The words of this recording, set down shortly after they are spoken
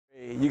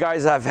You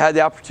guys have had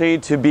the opportunity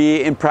to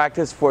be in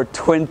practice for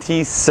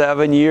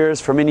 27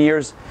 years, for many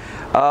years.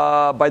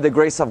 By the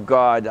grace of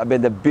God, I've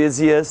been the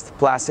busiest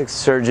plastic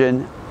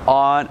surgeon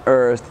on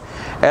earth.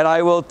 And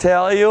I will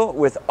tell you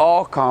with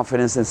all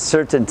confidence and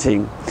certainty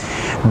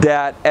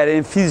that at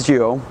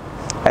Infusio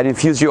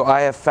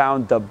I have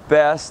found the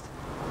best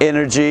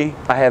energy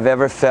I have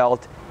ever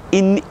felt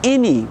in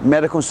any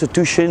medical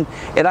institution,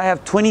 and I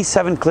have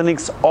 27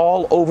 clinics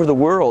all over the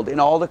world,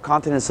 in all the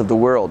continents of the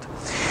world.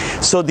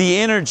 So the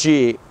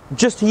energy,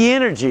 just the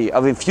energy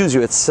of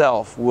Infusio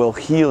itself will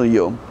heal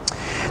you.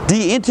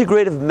 The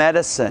integrative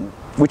medicine,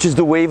 which is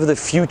the wave of the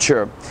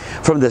future,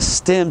 from the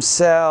stem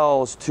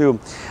cells to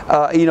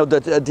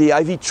the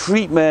IV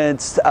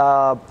treatments,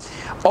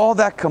 all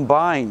that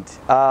combined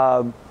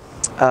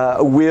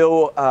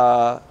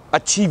will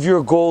achieve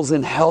your goals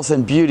in health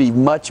and beauty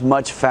much,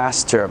 much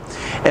faster.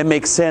 It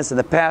makes sense. In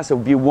the past, it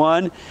would be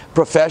one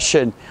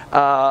profession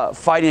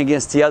fighting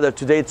against the other.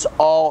 Today, it's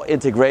all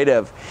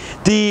integrative.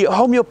 The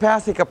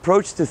homeopathic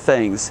approach to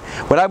things.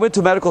 When I went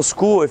to medical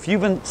school, if you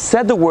even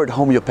said the word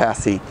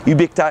homeopathy, you'd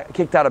be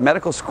kicked out of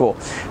medical school.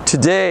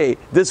 Today,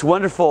 this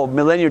wonderful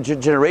millennial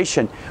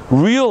generation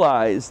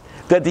realized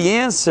that the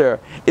answer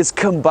is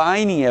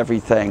combining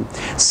everything.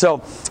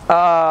 So,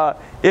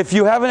 if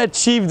you haven't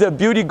achieved the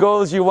beauty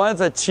goals you want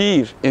to achieve,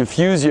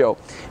 Infusio.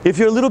 If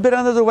you're a little bit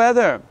under the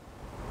weather,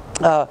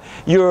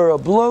 you're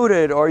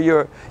bloated, or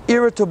you're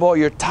irritable,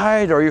 you're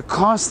tired, or you're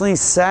constantly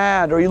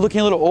sad, or you're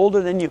looking a little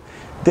older than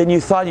you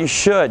thought you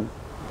should,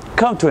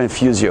 come to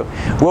Infusio.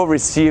 We'll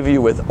receive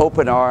you with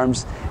open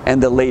arms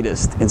and the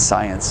latest in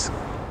science.